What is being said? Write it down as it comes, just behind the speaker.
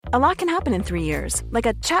A lot can happen in 3 years, like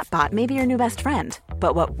a chatbot may be your new best friend.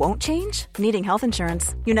 But what won't change? Needing health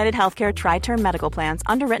insurance. United Healthcare Tri-Term Medical Plans,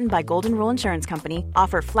 underwritten by Golden Rule Insurance Company,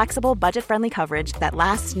 offer flexible, budget-friendly coverage that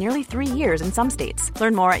lasts nearly 3 years in some states.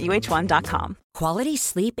 Learn more at uh1.com. Quality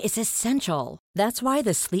sleep is essential. That's why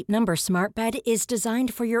the Sleep Number Smart Bed is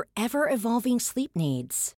designed for your ever-evolving sleep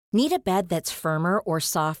needs. Need a bed that's firmer or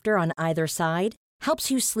softer on either side?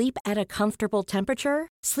 Helps you sleep at a comfortable temperature?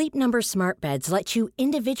 Sleep Number Smart Beds let you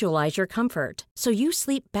individualize your comfort, so you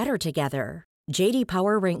sleep better together. J.D.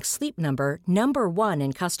 Power ranks Sleep Number number 1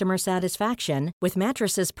 in customer satisfaction with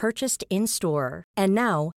mattresses purchased in-store. And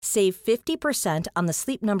now, save 50% on the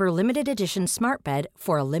Sleep Number Limited Edition Smart Bed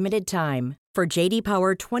for a limited time. For J.D.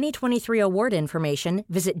 Power 2023 award information,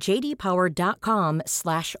 visit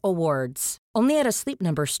jdpower.com/awards. Only at a Sleep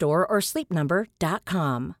Number store or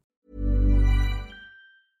sleepnumber.com.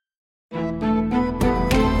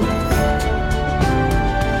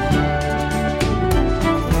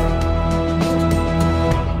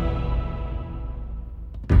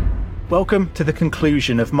 Welcome to the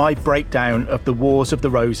conclusion of my breakdown of the Wars of the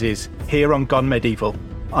Roses here on Gone Medieval.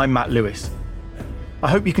 I'm Matt Lewis. I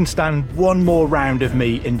hope you can stand one more round of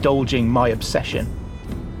me indulging my obsession.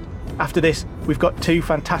 After this, we've got 2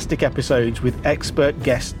 fantastic episodes with expert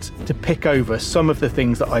guests to pick over some of the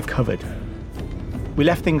things that I've covered. We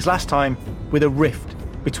left things last time with a rift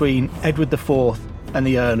between Edward IV and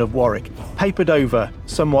the Earl of Warwick, papered over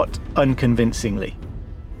somewhat unconvincingly.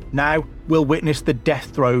 Now we'll witness the death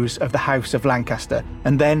throes of the House of Lancaster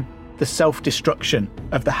and then the self-destruction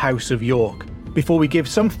of the House of York, before we give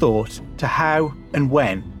some thought to how and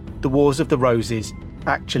when the Wars of the Roses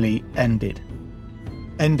actually ended.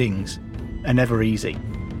 Endings are never easy.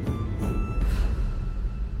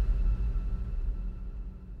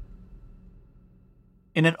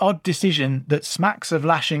 In an odd decision that smacks of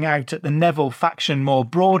lashing out at the Neville faction more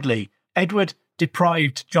broadly, Edward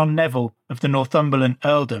deprived John Neville of the Northumberland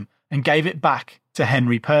earldom and gave it back to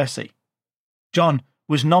Henry Percy. John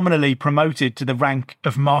was nominally promoted to the rank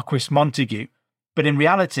of Marquis Montague, but in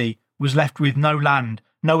reality was left with no land,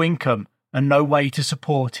 no income, and no way to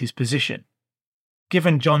support his position.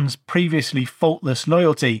 Given John's previously faultless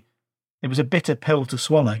loyalty, it was a bitter pill to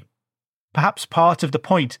swallow. Perhaps part of the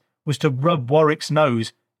point was to rub Warwick's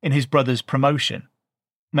nose in his brother's promotion.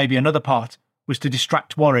 Maybe another part was to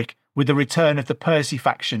distract Warwick with the return of the Percy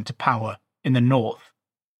faction to power in the north.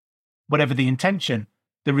 Whatever the intention,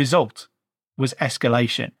 the result was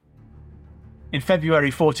escalation. In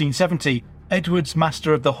February 1470, Edward's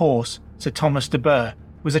Master of the Horse, Sir Thomas de Burgh,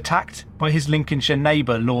 was attacked by his Lincolnshire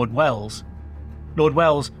neighbour Lord Wells. Lord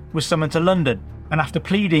Wells was summoned to London, and after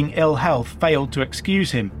pleading ill health failed to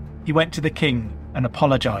excuse him, he went to the king and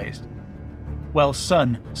apologised. Wells'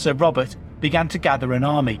 son, Sir Robert, began to gather an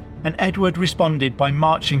army, and Edward responded by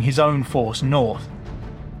marching his own force north.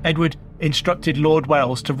 Edward instructed Lord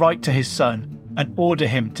Wells to write to his son and order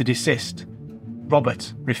him to desist.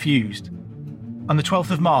 Robert refused. On the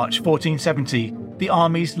 12th of March 1470, the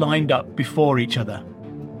armies lined up before each other.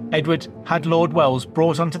 Edward had Lord Wells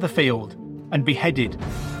brought onto the field and beheaded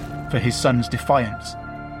for his son's defiance.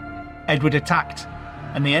 Edward attacked,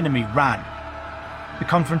 and the enemy ran. The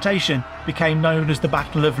confrontation became known as the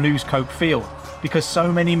Battle of Losecoat Field because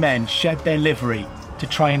so many men shed their livery to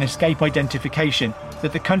try and escape identification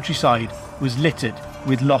that the countryside was littered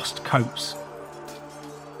with lost coats.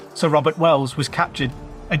 Sir Robert Wells was captured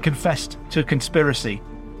and confessed to a conspiracy.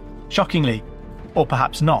 Shockingly, or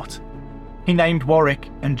perhaps not, he named Warwick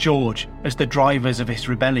and George as the drivers of his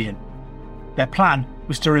rebellion. Their plan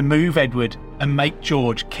was to remove Edward and make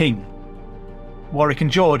George king. Warwick and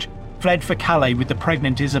George fled for Calais with the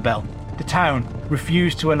pregnant Isabel. The town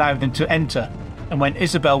refused to allow them to enter, and when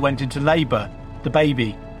Isabel went into labour, the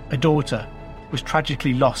baby, a daughter, was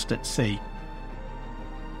tragically lost at sea.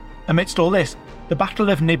 Amidst all this, the Battle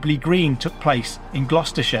of Nibley Green took place in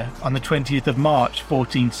Gloucestershire on the 20th of March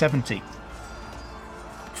 1470.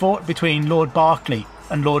 Fought between Lord Berkeley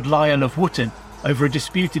and Lord Lisle of Wootton over a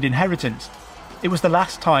disputed inheritance, it was the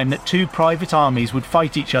last time that 2 private armies would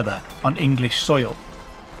fight each other on English soil.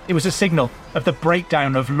 It was a signal of the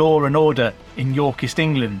breakdown of law and order in Yorkist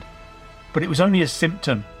England, but it was only a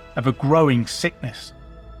symptom of a growing sickness.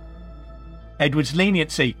 Edward's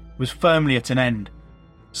leniency was firmly at an end.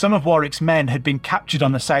 Some of Warwick's men had been captured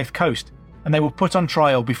on the south coast, and they were put on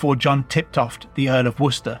trial before John Tiptoft, the Earl of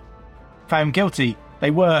Worcester. Found guilty,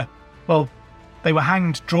 they were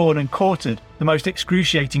hanged, drawn and quartered, the most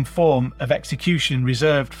excruciating form of execution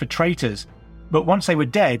reserved for traitors, but once they were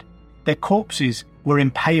dead, their corpses were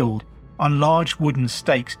impaled on large wooden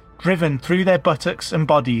stakes driven through their buttocks and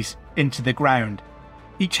bodies into the ground.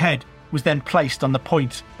 Each head was then placed on the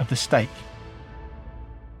point of the stake.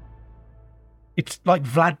 It's like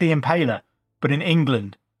Vlad the Impaler, but in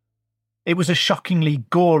England. It was a shockingly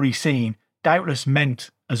gory scene, doubtless meant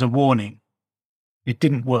as a warning. It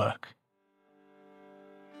didn't work.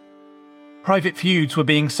 Private feuds were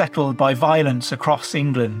being settled by violence across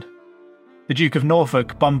England. The Duke of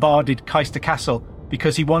Norfolk bombarded Caister Castle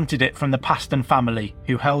because he wanted it from the Paston family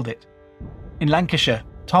who held it. In Lancashire,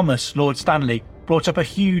 Thomas, Lord Stanley, brought up a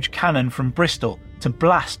huge cannon from Bristol to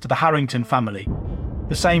blast the Harrington family,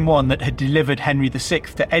 the same one that had delivered Henry VI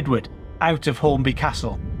to Edward out of Hornby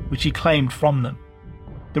Castle, which he claimed from them.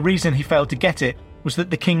 The reason he failed to get it was that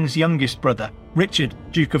the king's youngest brother, Richard,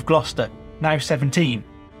 Duke of Gloucester, now 17,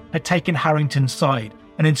 had taken Harrington's side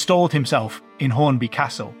and installed himself in Hornby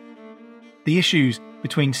Castle. The issues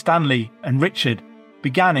between Stanley and Richard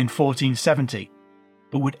began in 1470,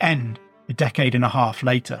 but would end a decade and a half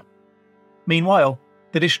later. Meanwhile,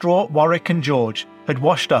 the distraught Warwick and George had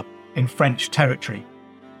washed up in French territory.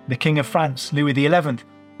 The King of France, Louis XI,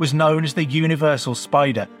 was known as the Universal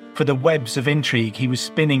Spider for the webs of intrigue he was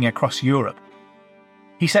spinning across Europe.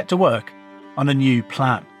 He set to work on a new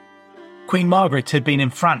plan. Queen Margaret had been in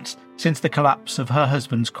France since the collapse of her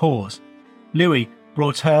husband's cause. Louis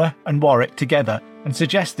brought her and Warwick together and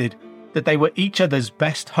suggested that they were each other's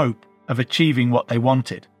best hope of achieving what they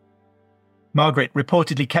wanted. Margaret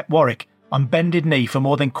reportedly kept Warwick on bended knee for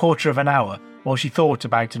more than a quarter of an hour while she thought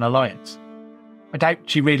about an alliance. I doubt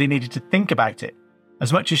she really needed to think about it.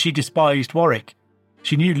 As much as she despised Warwick,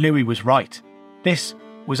 she knew Louis was right. This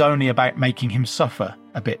was only about making him suffer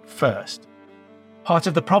a bit first. Part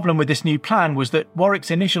of the problem with this new plan was that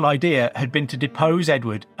Warwick's initial idea had been to depose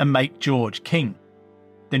Edward and make George king.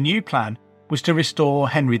 The new plan was to restore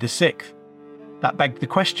Henry VI. That begged the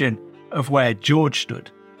question of where George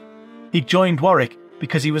stood. He joined Warwick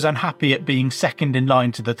because he was unhappy at being second in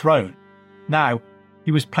line to the throne. Now,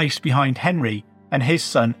 he was placed behind Henry and his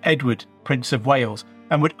son Edward, Prince of Wales,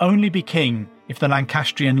 and would only be king if the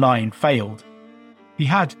Lancastrian line failed. He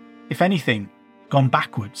had, if anything, gone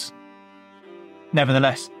backwards.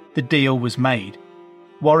 Nevertheless, the deal was made.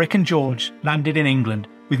 Warwick and George landed in England,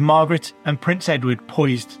 with Margaret and Prince Edward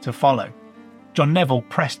poised to follow. John Neville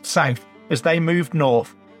pressed south as they moved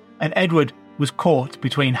north, and Edward was caught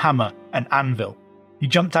between hammer and anvil. He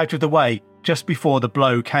jumped out of the way just before the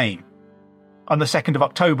blow came. On the 2nd of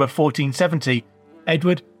October 1470,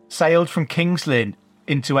 Edward sailed from King's Lynn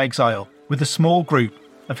into exile with a small group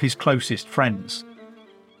of his closest friends.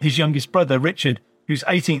 His youngest brother, Richard, whose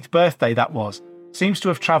 18th birthday that was, seems to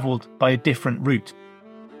have travelled by a different route.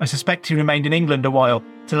 I suspect he remained in England a while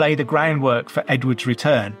to lay the groundwork for Edward's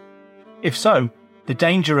return. If so, the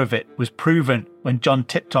danger of it was proven when John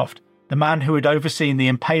Tiptoft, the man who had overseen the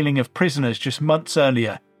impaling of prisoners just months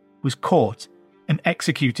earlier, was caught and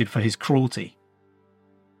executed for his cruelty.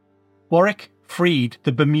 Warwick freed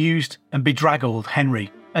the bemused and bedraggled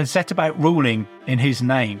Henry and set about ruling in his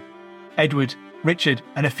name. Edward, Richard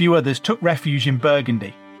and a few others took refuge in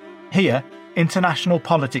Burgundy. Here, international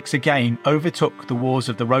politics again overtook the Wars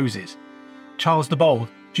of the Roses. Charles the Bold,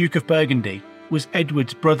 Duke of Burgundy, was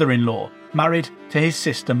Edward's brother-in-law, married to his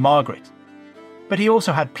sister Margaret. But he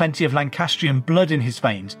also had plenty of Lancastrian blood in his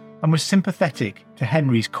veins and was sympathetic to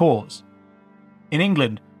Henry's cause. In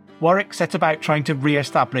England, Warwick set about trying to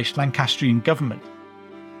re-establish Lancastrian government.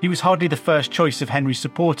 He was hardly the first choice of Henry's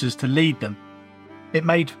supporters to lead them. It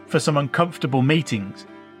made for some uncomfortable meetings.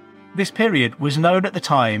 This period was known at the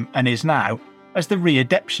time, and is now, as the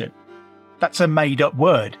Readeption. That's a made-up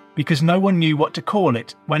word, because no one knew what to call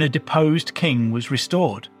it when a deposed king was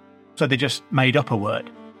restored, so they just made up a word.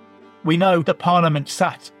 We know that Parliament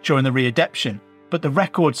sat during the Readeption, but the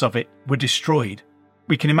records of it were destroyed.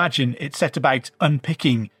 We can imagine it set about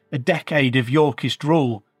unpicking a decade of Yorkist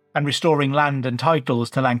rule and restoring land and titles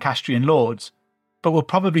to Lancastrian lords, but we'll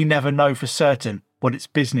probably never know for certain what its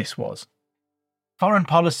business was. Foreign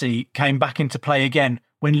policy came back into play again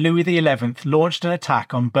when Louis XI launched an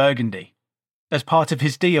attack on Burgundy. As part of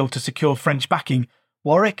his deal to secure French backing,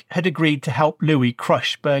 Warwick had agreed to help Louis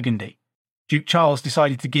crush Burgundy. Duke Charles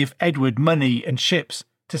decided to give Edward money and ships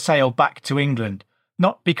to sail back to England,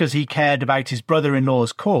 not because he cared about his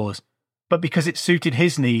brother-in-law's cause, but because it suited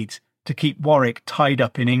his needs to keep Warwick tied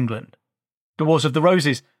up in England. The Wars of the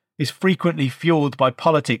Roses is frequently fuelled by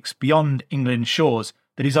politics beyond England's shores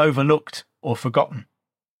that is overlooked or forgotten.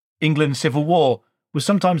 England's civil war was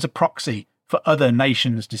sometimes a proxy for other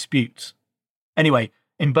nations' disputes. Anyway,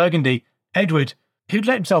 in Burgundy, Edward, who'd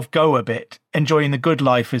let himself go a bit, enjoying the good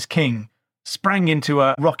life as king, sprang into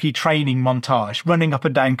a rocky training montage, running up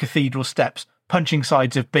and down cathedral steps, punching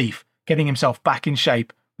sides of beef, getting himself back in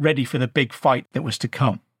shape, ready for the big fight that was to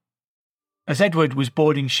come. As Edward was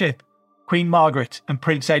boarding ship, Queen Margaret and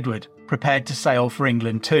Prince Edward prepared to sail for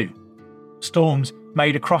England too. Storms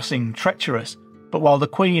made a crossing treacherous, but while the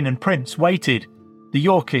Queen and Prince waited, the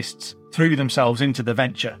Yorkists threw themselves into the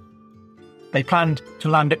venture. They planned to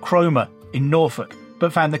land at Cromer in Norfolk,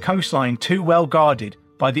 but found the coastline too well guarded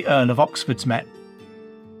by the Earl of Oxford's men.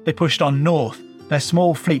 They pushed on north, their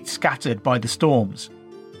small fleet scattered by the storms.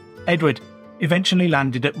 Edward eventually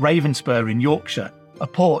landed at Ravenspur in Yorkshire, a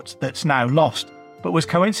port that's now lost, but was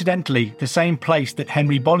coincidentally the same place that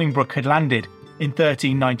Henry Bolingbroke had landed in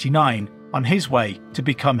 1399 on his way to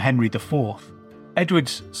become Henry IV.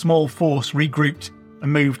 Edward's small force regrouped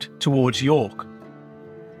and moved towards York.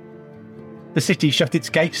 The city shut its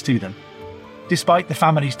gates to them. Despite the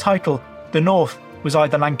family's title, the North was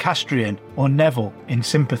either Lancastrian or Neville in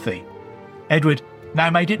sympathy. Edward now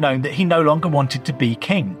made it known that he no longer wanted to be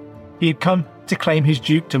king. He had come to claim his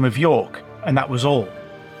dukedom of York, and that was all.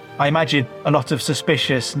 I imagine a lot of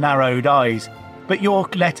suspicious, narrowed eyes, but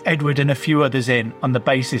York let Edward and a few others in on the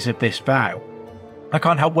basis of this vow. I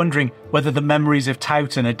can't help wondering whether the memories of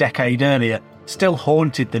Towton a decade earlier still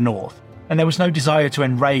haunted the North, and there was no desire to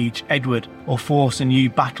enrage Edward or force a new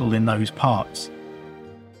battle in those parts.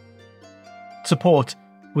 Support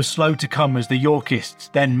was slow to come as the Yorkists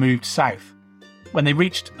then moved south. When they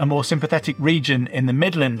reached a more sympathetic region in the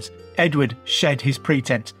Midlands, Edward shed his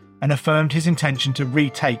pretense and affirmed his intention to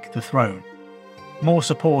retake the throne. More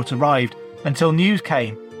support arrived until news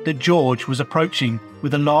came that George was approaching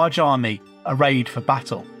with a large army arrayed for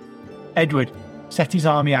battle. Edward set his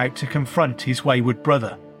army out to confront his wayward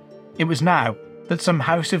brother. It was now that some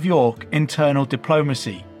House of York internal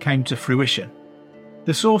diplomacy came to fruition.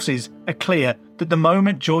 The sources are clear that the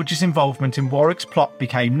moment George's involvement in Warwick's plot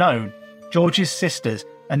became known, George's sisters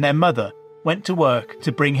and their mother went to work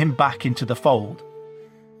to bring him back into the fold.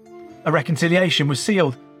 A reconciliation was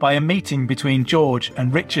sealed by a meeting between George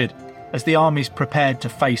and Richard as the armies prepared to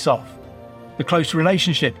face off. The close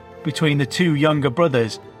relationship between the two younger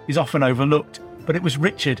brothers is often overlooked, but it was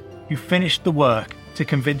Richard who finished the work to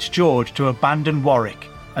convince George to abandon Warwick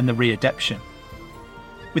and the readeption.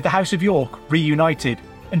 With the House of York reunited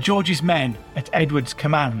and George's men at Edward's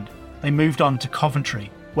command, they moved on to Coventry,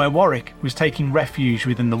 where Warwick was taking refuge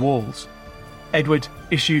within the walls. Edward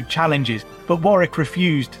issued challenges, but Warwick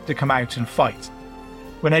refused to come out and fight.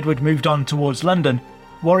 When Edward moved on towards London,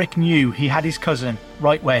 Warwick knew he had his cousin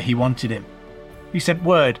right where he wanted him. He sent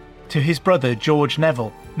word to his brother George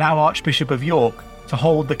Neville, now Archbishop of York, to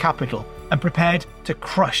hold the capital and prepared to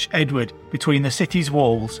crush Edward between the city's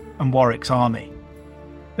walls and Warwick's army.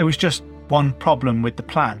 There was just one problem with the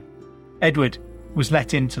plan. Edward was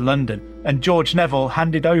let into London, and George Neville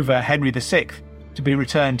handed over Henry VI to be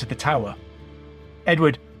returned to the Tower.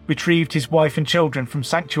 Edward retrieved his wife and children from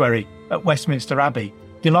sanctuary at Westminster Abbey,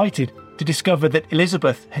 delighted to discover that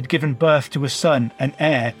Elizabeth had given birth to a son and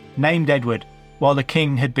heir named Edward while the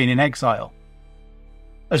king had been in exile.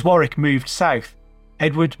 As Warwick moved south,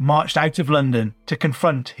 Edward marched out of London to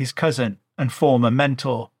confront his cousin and former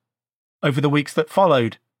mentor. Over the weeks that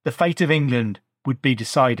followed, the fate of England would be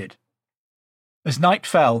decided. As night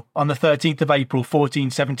fell on the 13th of April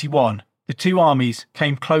 1471, the two armies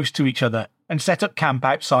came close to each other and set up camp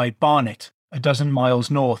outside Barnet, a dozen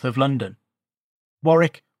miles north of London.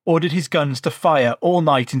 Warwick ordered his guns to fire all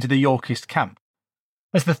night into the Yorkist camp.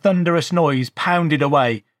 As the thunderous noise pounded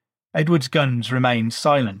away, Edward's guns remained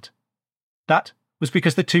silent. That was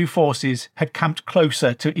because the two forces had camped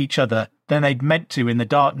closer to each other than they'd meant to in the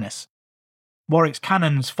darkness. Warwick's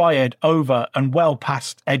cannons fired over and well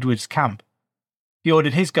past Edward's camp. He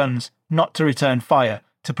ordered his guns not to return fire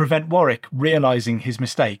to prevent Warwick realising his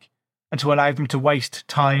mistake and to allow them to waste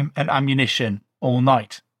time and ammunition all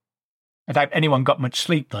night. I doubt anyone got much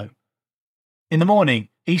sleep, though. In the morning,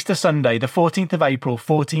 Easter Sunday, the 14th of April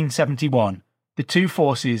 1471, the two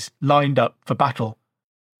forces lined up for battle.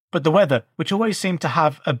 But the weather, which always seemed to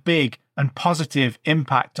have a big and positive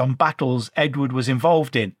impact on battles Edward was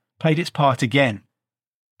involved in, played its part again.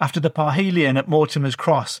 After the parhelion at Mortimer's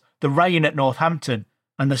Cross, the rain at Northampton,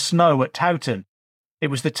 and the snow at Towton, it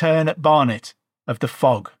was the turn at Barnet of the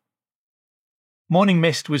fog. Morning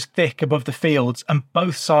mist was thick above the fields, and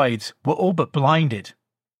both sides were all but blinded.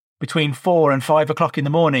 Between 4 and 5 o'clock in the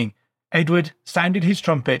morning, Edward sounded his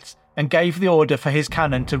trumpets and gave the order for his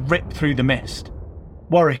cannon to rip through the mist.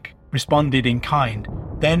 Warwick responded in kind.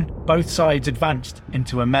 Then both sides advanced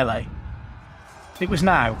into a melee. It was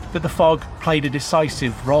now that the fog played a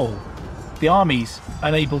decisive role. The armies,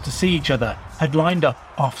 unable to see each other, had lined up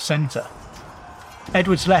off-centre.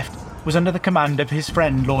 Edward's left was under the command of his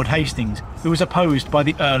friend Lord Hastings, who was opposed by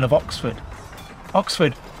the Earl of Oxford.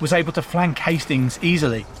 Oxford was able to flank Hastings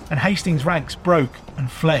easily, and Hastings' ranks broke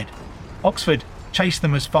and fled. Oxford chased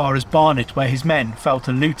them as far as Barnet, where his men fell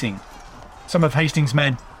to looting. Some of Hastings'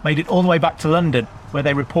 men made it all the way back to London, where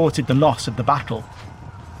they reported the loss of the battle.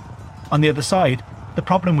 On the other side, the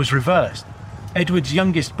problem was reversed. Edward's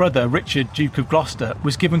youngest brother, Richard, Duke of Gloucester,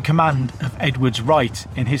 was given command of Edward's right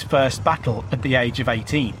in his first battle at the age of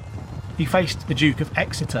 18. He faced the Duke of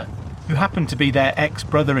Exeter, who happened to be their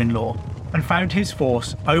ex-brother-in-law, and found his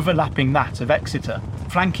force overlapping that of Exeter,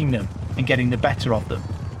 flanking them and getting the better of them.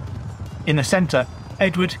 In the centre,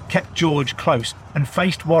 Edward kept George close and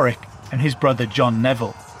faced Warwick and his brother John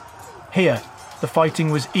Neville. Here, the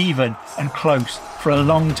fighting was even and close for a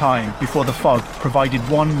long time before the fog provided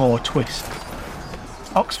one more twist.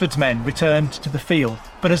 Oxford's men returned to the field,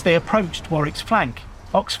 but as they approached Warwick's flank,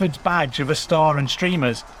 Oxford's badge of a star and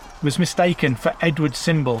streamers was mistaken for Edward's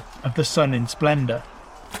symbol of the sun in splendour.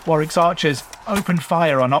 Warwick's archers opened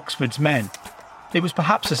fire on Oxford's men. It was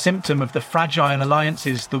perhaps a symptom of the fragile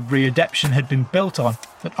alliances the readeption had been built on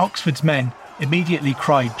that Oxford's men immediately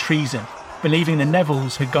cried treason, believing the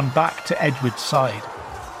Nevilles had gone back to Edward's side.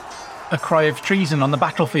 A cry of treason on the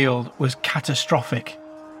battlefield was catastrophic.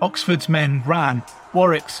 Oxford's men ran.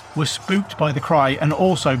 Warwick's was spooked by the cry and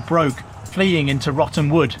also broke, fleeing into Rotten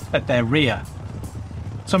Wood at their rear.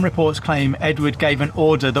 Some reports claim Edward gave an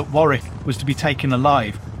order that Warwick was to be taken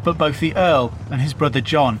alive, but both the Earl and his brother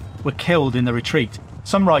John were killed in the retreat.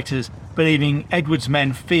 Some writers, believing Edward's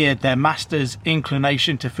men feared their master's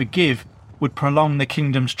inclination to forgive, would prolong the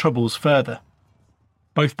kingdom's troubles further.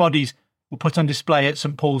 Both bodies were put on display at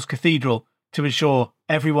St Paul's Cathedral to ensure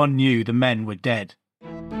everyone knew the men were dead.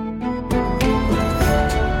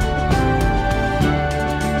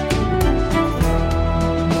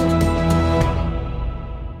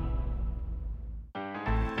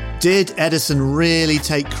 Did Edison really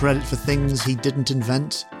take credit for things he didn't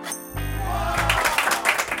invent?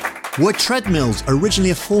 Were treadmills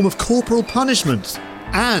originally a form of corporal punishment?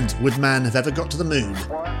 And would man have ever got to the moon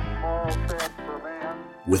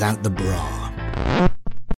without the bra?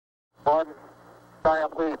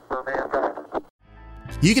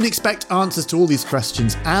 You can expect answers to all these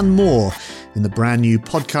questions and more in the brand new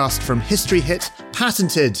podcast from History Hit,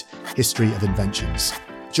 Patented History of Inventions.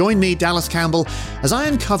 Join me, Dallas Campbell, as I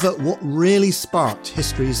uncover what really sparked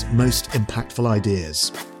history's most impactful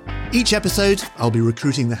ideas. Each episode, I'll be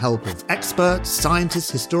recruiting the help of experts, scientists,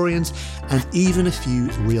 historians, and even a few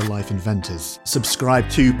real-life inventors. Subscribe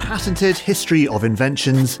to Patented History of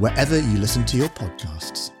Inventions wherever you listen to your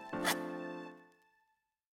podcasts.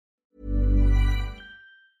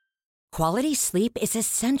 Quality sleep is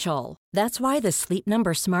essential. That's why the Sleep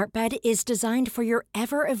Number Smart Bed is designed for your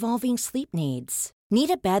ever-evolving sleep needs. Need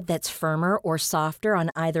a bed that's firmer or softer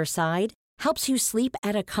on either side? Helps you sleep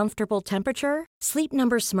at a comfortable temperature? Sleep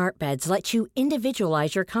Number Smart Beds let you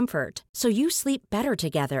individualize your comfort, so you sleep better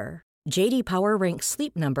together. J.D. Power ranks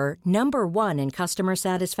Sleep Number number 1 in customer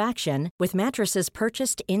satisfaction with mattresses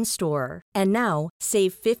purchased in-store. And now,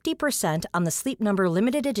 save 50% on the Sleep Number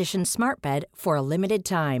Limited Edition Smart Bed for a limited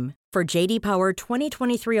time. For J.D. Power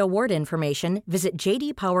 2023 award information, visit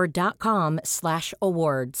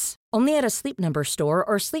jdpower.com/awards. Only at a Sleep Number store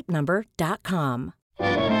or sleepnumber.com.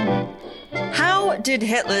 How did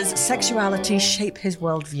Hitler's sexuality shape his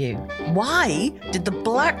worldview? Why did the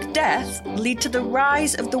Black Death lead to the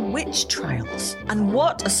rise of the witch trials? And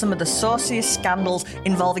what are some of the sauciest scandals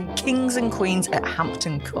involving kings and queens at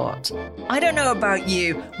Hampton Court? I don't know about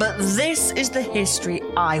you, but this is the history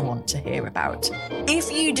I want to hear about. If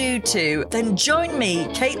you do too, then join me,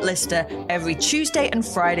 Kate Lister, every Tuesday and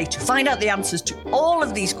Friday to find out the answers to all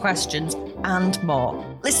of these questions and more.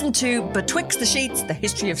 Listen to Betwixt the Sheets, the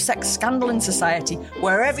history of sex, scandal and society,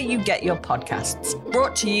 wherever you get your podcasts.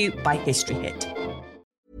 Brought to you by History Hit.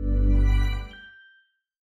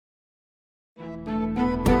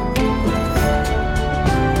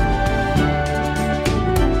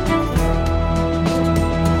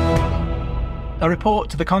 A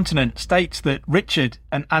report to the Continent states that Richard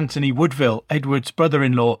and Anthony Woodville, Edward's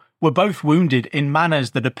brother-in-law, were both wounded in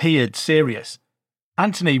manners that appeared serious.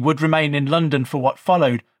 Anthony would remain in London for what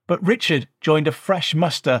followed, but Richard joined a fresh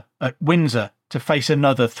muster at Windsor to face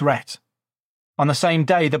another threat. On the same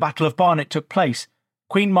day the Battle of Barnet took place,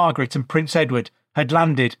 Queen Margaret and Prince Edward had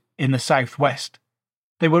landed in the southwest.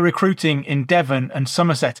 They were recruiting in Devon and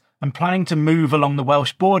Somerset and planning to move along the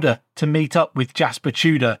Welsh border to meet up with Jasper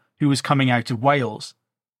Tudor, who was coming out of Wales.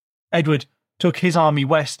 Edward took his army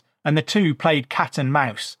west and the two played cat and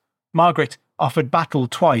mouse. Margaret offered battle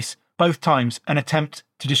twice, both times an attempt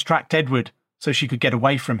to distract Edward so she could get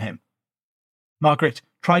away from him. Margaret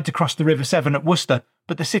tried to cross the River Severn at Worcester,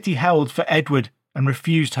 but the city held for Edward and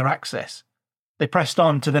refused her access. They pressed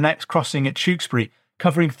on to the next crossing at Tewkesbury,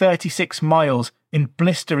 covering 36 miles in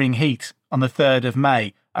blistering heat on the 3rd of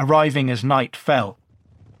May, arriving as night fell.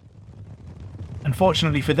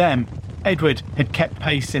 Unfortunately for them, Edward had kept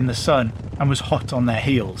pace in the sun and was hot on their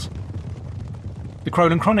heels. The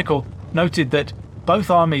Crowland Chronicle noted that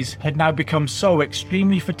both armies had now become so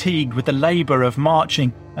extremely fatigued with the labour of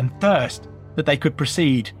marching and thirst that they could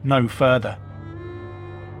proceed no further.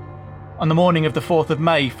 On the morning of the 4th of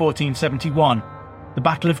May 1471, the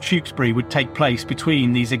Battle of Tewkesbury would take place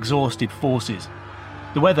between these exhausted forces.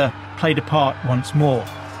 The weather played a part once more.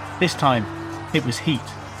 This time, it was heat.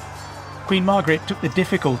 Queen Margaret took the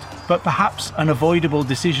difficult but perhaps unavoidable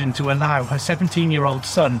decision to allow her 17-year-old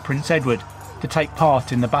son, Prince Edward, to take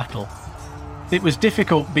part in the battle. It was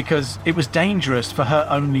difficult because it was dangerous for her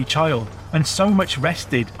only child, and so much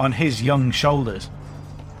rested on his young shoulders.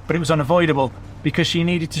 But it was unavoidable because she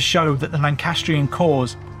needed to show that the Lancastrian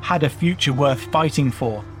cause had a future worth fighting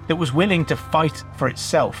for, that was willing to fight for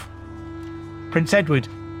itself. Prince Edward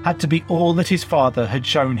had to be all that his father had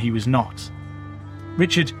shown he was not.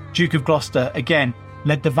 Richard, Duke of Gloucester, again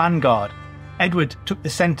led the vanguard. Edward took the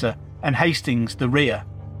centre and Hastings the rear.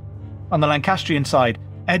 On the Lancastrian side,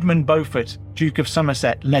 Edmund Beaufort, Duke of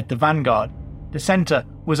Somerset, led the vanguard. The centre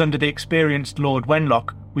was under the experienced Lord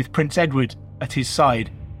Wenlock, with Prince Edward at his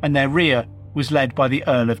side, and their rear was led by the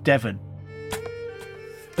Earl of Devon.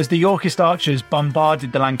 As the Yorkist archers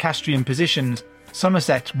bombarded the Lancastrian positions,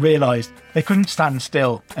 Somerset realised they couldn't stand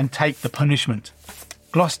still and take the punishment.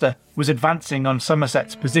 Gloucester was advancing on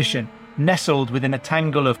Somerset's position, nestled within a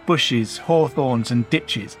tangle of bushes, hawthorns and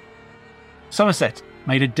ditches. Somerset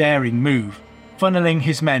made a daring move, funneling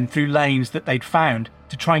his men through lanes that they'd found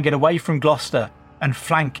to try and get away from Gloucester and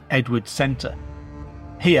flank Edward's centre.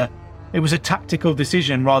 Here, it was a tactical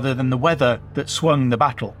decision rather than the weather that swung the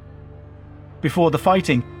battle. Before the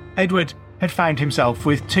fighting, Edward had found himself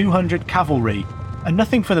with 200 cavalry and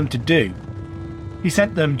nothing for them to do. He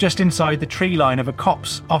sent them just inside the tree line of a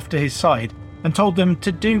copse off to his side and told them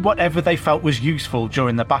to do whatever they felt was useful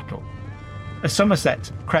during the battle. As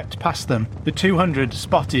Somerset crept past them, the 200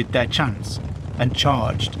 spotted their chance and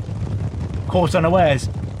charged. Caught unawares,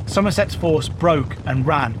 Somerset's force broke and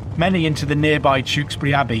ran, many into the nearby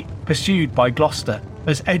Tewkesbury Abbey, pursued by Gloucester,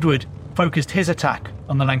 as Edward focused his attack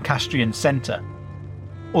on the Lancastrian centre.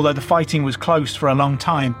 Although the fighting was close for a long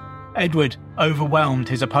time, Edward overwhelmed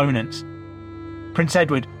his opponents. Prince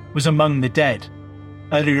Edward was among the dead.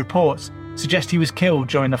 Early reports suggest he was killed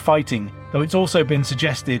during the fighting, though it's also been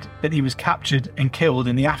suggested that he was captured and killed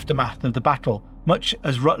in the aftermath of the battle, much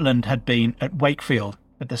as Rutland had been at Wakefield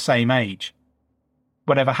at the same age.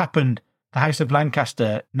 Whatever happened, the House of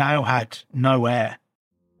Lancaster now had no heir.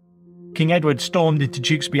 King Edward stormed into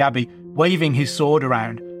Tewkesbury Abbey, waving his sword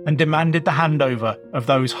around, and demanded the handover of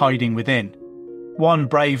those hiding within. One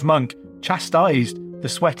brave monk chastised the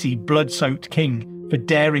sweaty, blood-soaked king for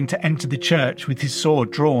daring to enter the church with his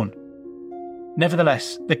sword drawn.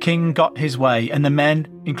 Nevertheless, the king got his way, and the men,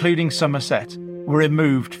 including Somerset, were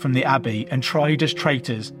removed from the abbey and tried as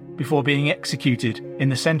traitors before being executed in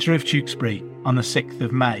the centre of Tewkesbury on the 6th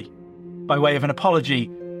of May. By way of an apology,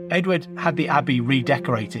 Edward had the abbey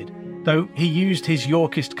redecorated, though he used his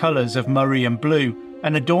Yorkist colours of murrey and blue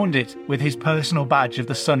and adorned it with his personal badge of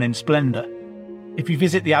the sun in splendour. If you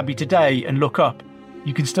visit the abbey today and look up,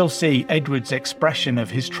 you can still see Edward's expression of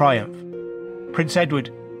his triumph. Prince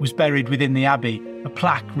Edward was buried within the abbey, a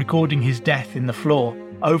plaque recording his death in the floor,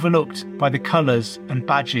 overlooked by the colours and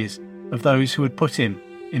badges of those who had put him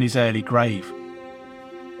in his early grave.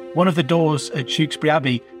 One of the doors at Tewkesbury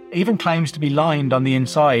Abbey even claims to be lined on the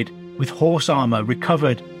inside with horse armour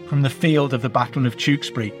recovered from the field of the Battle of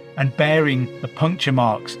Tewkesbury and bearing the puncture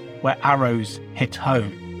marks where arrows hit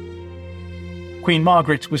home. Queen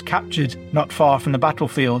Margaret was captured not far from the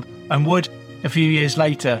battlefield and would, a few years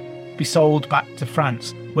later, be sold back to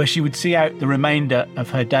France, where she would see out the remainder of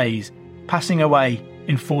her days, passing away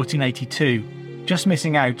in 1482, just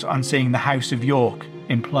missing out on seeing the House of York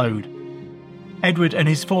implode. Edward and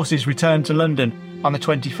his forces returned to London on the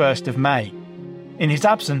 21st of May. In his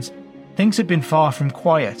absence, things had been far from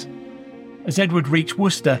quiet. As Edward reached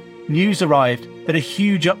Worcester, news arrived that a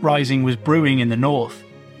huge uprising was brewing in the north.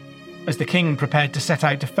 As the king prepared to set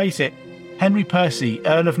out to face it, Henry Percy,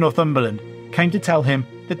 Earl of Northumberland, came to tell him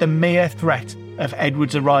that the mere threat of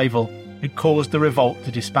Edward's arrival had caused the revolt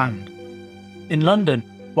to disband. In London,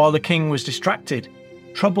 while the king was distracted,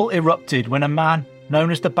 trouble erupted when a man known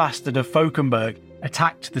as the Bastard of Fauconberg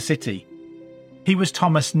attacked the city. He was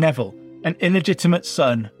Thomas Neville, an illegitimate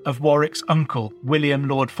son of Warwick's uncle, William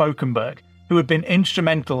Lord Fauconberg, who had been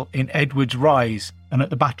instrumental in Edward's rise and at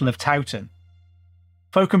the Battle of Towton.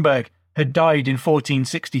 Fauconberg had died in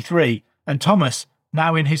 1463, and Thomas,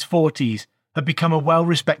 now in his 40s, had become a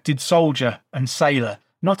well-respected soldier and sailor,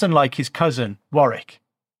 not unlike his cousin, Warwick.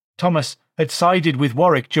 Thomas had sided with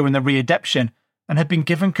Warwick during the readeption and had been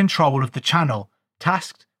given control of the Channel,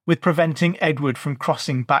 tasked with preventing Edward from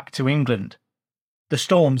crossing back to England. The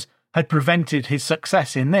storms had prevented his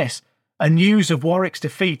success in this, and news of Warwick's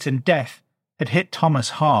defeat and death had hit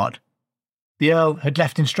Thomas hard. The Earl had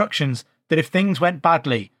left instructions that if things went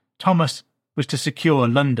badly, Thomas was to secure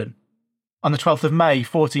London. On the 12th of May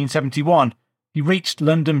 1471, he reached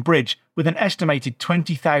London Bridge with an estimated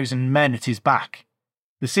 20,000 men at his back.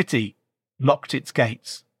 The city locked its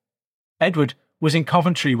gates. Edward was in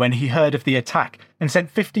Coventry when he heard of the attack and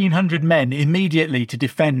sent 1,500 men immediately to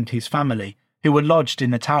defend his family, who were lodged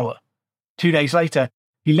in the tower. 2 days later,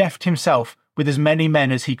 he left himself with as many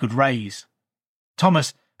men as he could raise.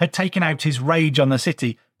 Thomas had taken out his rage on the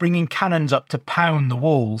city, bringing cannons up to pound the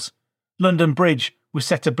walls. London Bridge was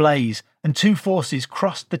set ablaze, and 2 forces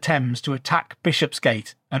crossed the Thames to attack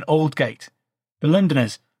Bishopsgate and Aldgate. The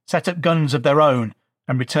Londoners set up guns of their own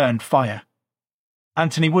and returned fire.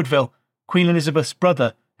 Anthony Woodville, Queen Elizabeth's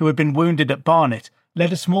brother, who had been wounded at Barnet,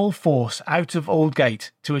 led a small force out of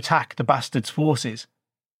Aldgate to attack the bastards' forces.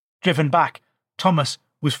 Driven back, Thomas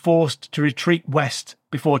was forced to retreat west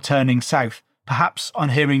before turning south, perhaps on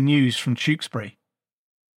hearing news from Tewkesbury.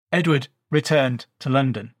 Edward returned to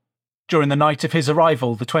London. During the night of his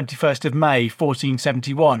arrival, the 21st of May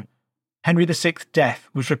 1471, Henry VI's death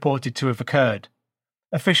was reported to have occurred.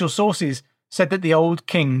 Official sources said that the old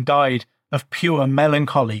king died of pure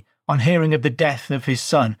melancholy on hearing of the death of his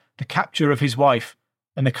son, the capture of his wife,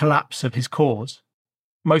 and the collapse of his cause.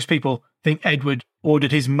 Most people think Edward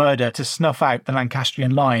ordered his murder to snuff out the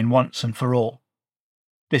Lancastrian line once and for all.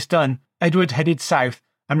 This done, Edward headed south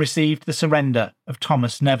and received the surrender of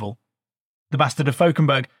Thomas Neville. The Bastard of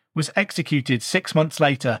Fauconberg was executed 6 months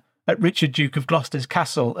later at Richard Duke of Gloucester's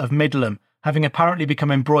castle of Middleham, having apparently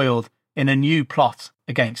become embroiled in a new plot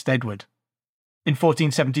against Edward. In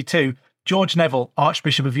 1472, George Neville,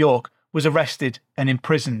 Archbishop of York, was arrested and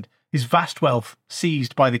imprisoned, his vast wealth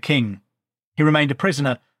seized by the king. He remained a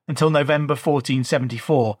prisoner until November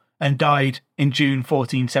 1474 and died in June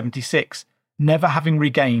 1476, never having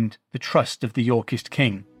regained the trust of the Yorkist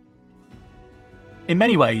king. In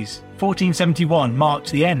many ways, 1471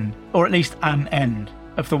 marked the end, or at least an end,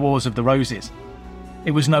 of the Wars of the Roses.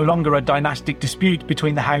 It was no longer a dynastic dispute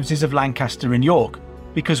between the houses of Lancaster and York,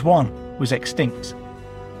 because one was extinct.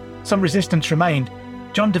 Some resistance remained.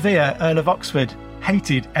 John de Vere, Earl of Oxford,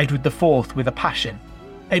 hated Edward IV with a passion.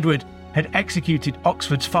 Edward had executed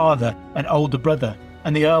Oxford's father and older brother,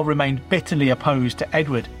 and the Earl remained bitterly opposed to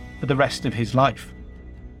Edward for the rest of his life.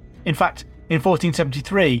 In fact, in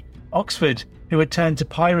 1473, Oxford, who had turned to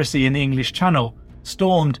piracy in the English Channel,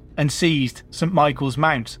 stormed and seized St Michael's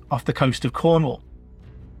Mount off the coast of Cornwall.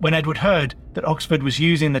 When Edward heard that Oxford was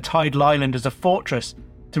using the tidal island as a fortress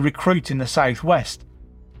to recruit in the southwest,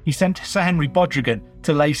 he sent Sir Henry Bodrigan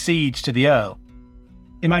to lay siege to the Earl.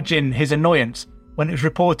 Imagine his annoyance when it was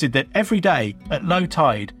reported that every day at low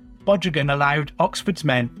tide, Bodrigan allowed Oxford's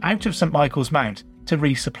men out of St Michael's Mount to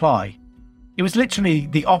resupply. It was literally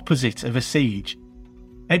the opposite of a siege.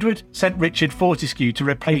 Edward sent Richard Fortescue to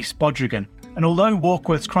replace Bodrigan, and although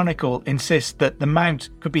Warkworth's Chronicle insists that the mount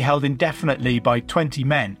could be held indefinitely by 20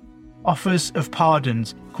 men, offers of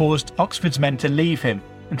pardons caused Oxford's men to leave him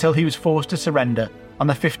until he was forced to surrender on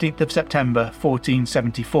the 15th of September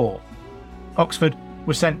 1474. Oxford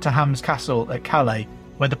was sent to Ham's Castle at Calais,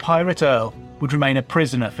 where the pirate Earl would remain a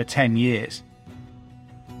prisoner for 10 years.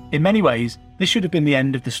 In many ways, this should have been the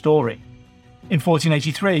end of the story. In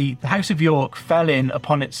 1483, the House of York fell in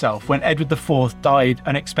upon itself when Edward IV died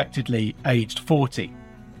unexpectedly, aged 40.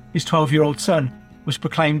 His 12-year-old son was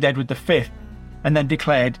proclaimed Edward V and then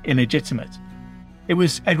declared illegitimate. It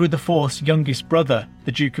was Edward IV's youngest brother,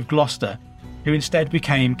 the Duke of Gloucester, who instead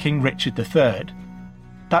became King Richard III.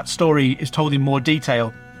 That story is told in more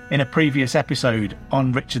detail in a previous episode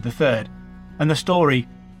on Richard III, and the story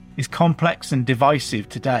is complex and divisive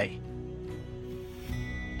today.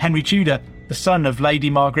 Henry Tudor, the son of Lady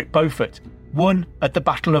Margaret Beaufort, won at the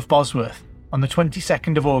Battle of Bosworth on the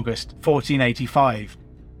 22nd of August 1485.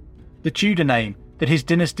 The Tudor name that his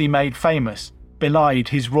dynasty made famous belied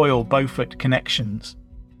his royal Beaufort connections.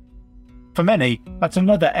 For many, that's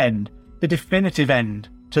another end, the definitive end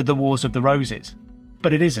to the Wars of the Roses.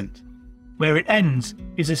 But it isn't. Where it ends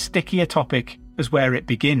is as sticky a topic as where it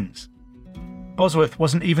begins. Bosworth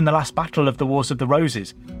wasn't even the last battle of the Wars of the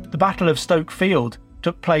Roses. The Battle of Stoke Field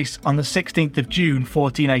took place on the 16th of June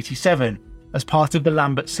 1487 as part of the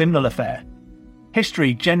Lambert-Simnel affair.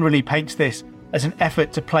 History generally paints this as an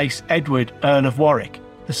effort to place Edward, Earl of Warwick,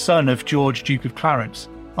 the son of George, Duke of Clarence,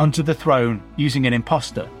 onto the throne using an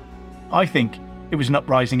impostor. I think it was an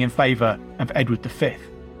uprising in favour of Edward V.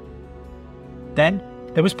 Then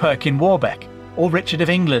there was Perkin Warbeck, or Richard of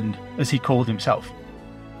England, as he called himself.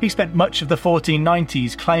 He spent much of the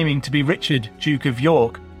 1490s claiming to be Richard, Duke of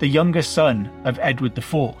York, the younger son of Edward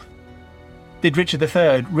IV. Did Richard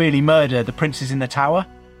III really murder the princes in the Tower?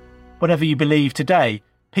 Whatever you believe today,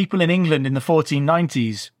 people in England in the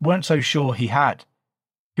 1490s weren't so sure he had.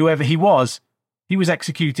 Whoever he was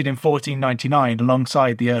executed in 1499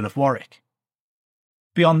 alongside the Earl of Warwick.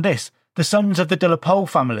 Beyond this, the sons of the de la Pole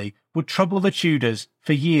family would trouble the Tudors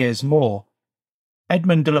for years more.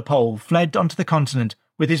 Edmund de la Pole fled onto the continent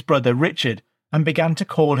with his brother Richard and began to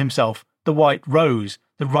call himself the White Rose,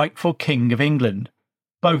 the rightful King of England.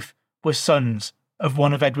 Both were sons of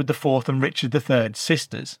one of Edward IV and Richard III's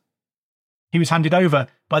sisters. He was handed over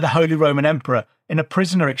by the Holy Roman Emperor in a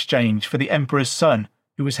prisoner exchange for the Emperor's son,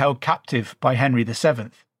 who was held captive by Henry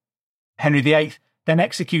VII. Henry VIII then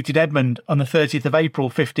executed Edmund on the 30th of April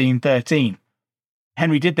 1513.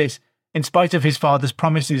 Henry did this in spite of his father's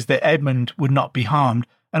promises that Edmund would not be harmed,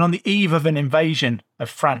 and on the eve of an invasion of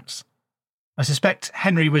France. I suspect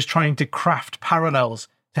Henry was trying to craft parallels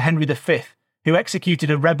to Henry V, who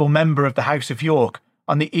executed a rebel member of the House of York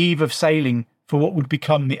on the eve of sailing for what would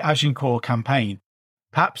become the Agincourt campaign.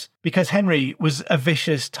 Perhaps because Henry was a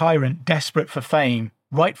vicious tyrant desperate for fame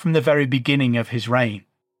right from the very beginning of his reign.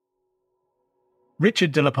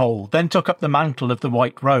 Richard de la Pole then took up the mantle of the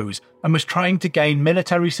White Rose and was trying to gain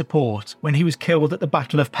military support when he was killed at the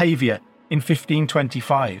Battle of Pavia in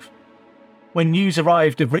 1525. When news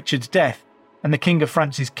arrived of Richard's death and the King of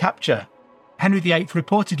France's capture, Henry VIII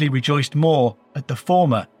reportedly rejoiced more at the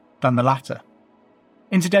former than the latter.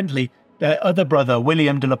 Incidentally, their other brother,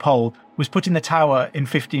 William de la Pole, was put in the Tower in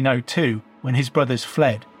 1502 when his brothers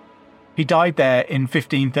fled. He died there in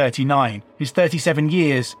 1539. His 37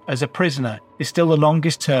 years as a prisoner is still the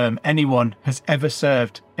longest term anyone has ever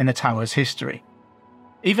served in the Tower's history.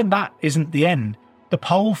 Even that isn't the end. The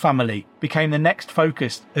Pole family became the next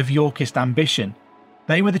focus of Yorkist ambition.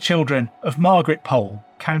 They were the children of Margaret Pole,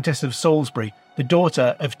 Countess of Salisbury, the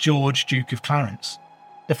daughter of George, Duke of Clarence.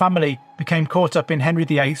 The family became caught up in Henry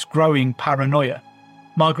VIII's growing paranoia.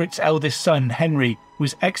 Margaret's eldest son, Henry,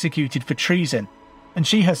 was executed for treason, and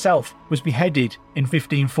she herself was beheaded in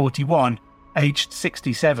 1541, aged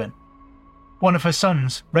 67. One of her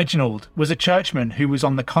sons, Reginald, was a churchman who was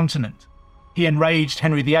on the continent. He enraged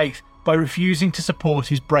Henry VIII by refusing to support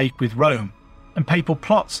his break with Rome, and papal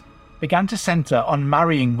plots began to centre on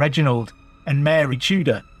marrying Reginald and Mary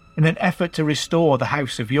Tudor in an effort to restore the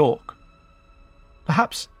House of York.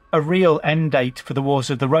 Perhaps a real end date for the Wars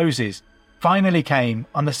of the Roses finally came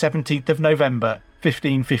on the 17th of November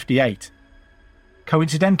 1558.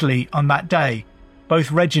 Coincidentally, on that day,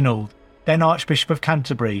 both Reginald, then Archbishop of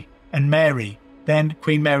Canterbury, and Mary, then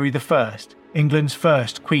Queen Mary I, England's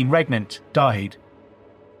first Queen Regnant, died.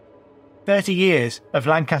 30 years of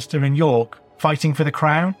Lancaster and York fighting for the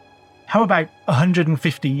crown? How about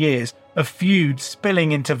 150 years of feuds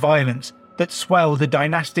spilling into violence that swelled a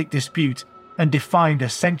dynastic dispute and defined a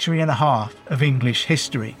century and a half of English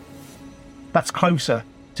history? That's closer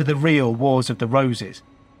to the real Wars of the Roses,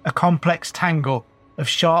 a complex tangle of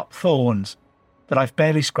sharp thorns that I've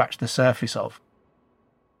barely scratched the surface of.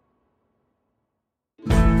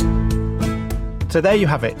 So there you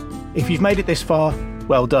have it. If you've made it this far,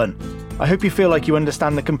 well done. I hope you feel like you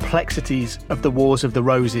understand the complexities of the Wars of the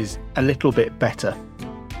Roses a little bit better.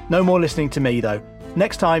 No more listening to me though.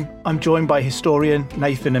 Next time, I'm joined by historian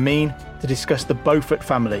Nathan Amin to discuss the Beaufort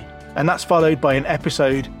family, and that's followed by an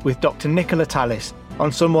episode with Dr. Nicola Tallis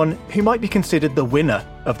on someone who might be considered the winner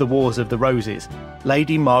of the Wars of the Roses,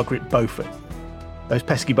 Lady Margaret Beaufort. Those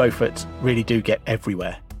pesky Beauforts really do get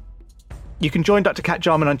everywhere. You can join Dr. Cat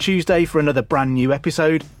Jarman on Tuesday for another brand new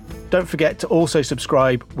episode. Don't forget to also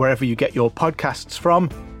subscribe wherever you get your podcasts from,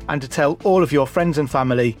 and to tell all of your friends and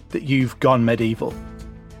family that you've gone medieval.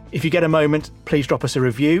 If you get a moment, please drop us a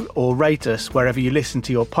review or rate us wherever you listen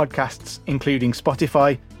to your podcasts, including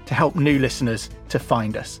Spotify, to help new listeners to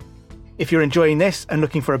find us. If you're enjoying this and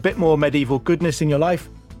looking for a bit more medieval goodness in your life,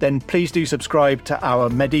 then please do subscribe to our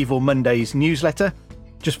Medieval Mondays newsletter.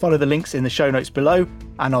 Just follow the links in the show notes below,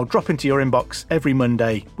 and I'll drop into your inbox every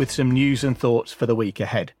Monday with some news and thoughts for the week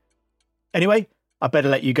ahead. Anyway, I better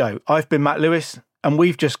let you go. I've been Matt Lewis, and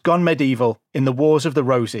we've just gone medieval in the Wars of the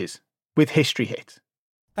Roses with History Hit.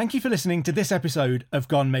 Thank you for listening to this episode of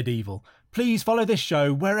Gone Medieval. Please follow this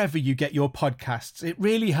show wherever you get your podcasts. It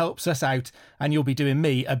really helps us out, and you'll be doing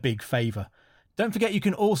me a big favour. Don't forget you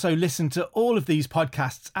can also listen to all of these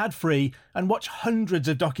podcasts ad-free and watch hundreds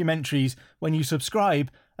of documentaries when you subscribe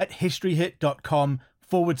at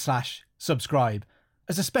historyhit.com/subscribe.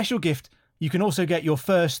 As a special gift, you can also get your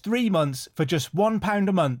first 3 months for just £1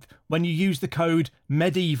 a month when you use the code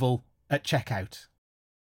MEDIEVAL at checkout.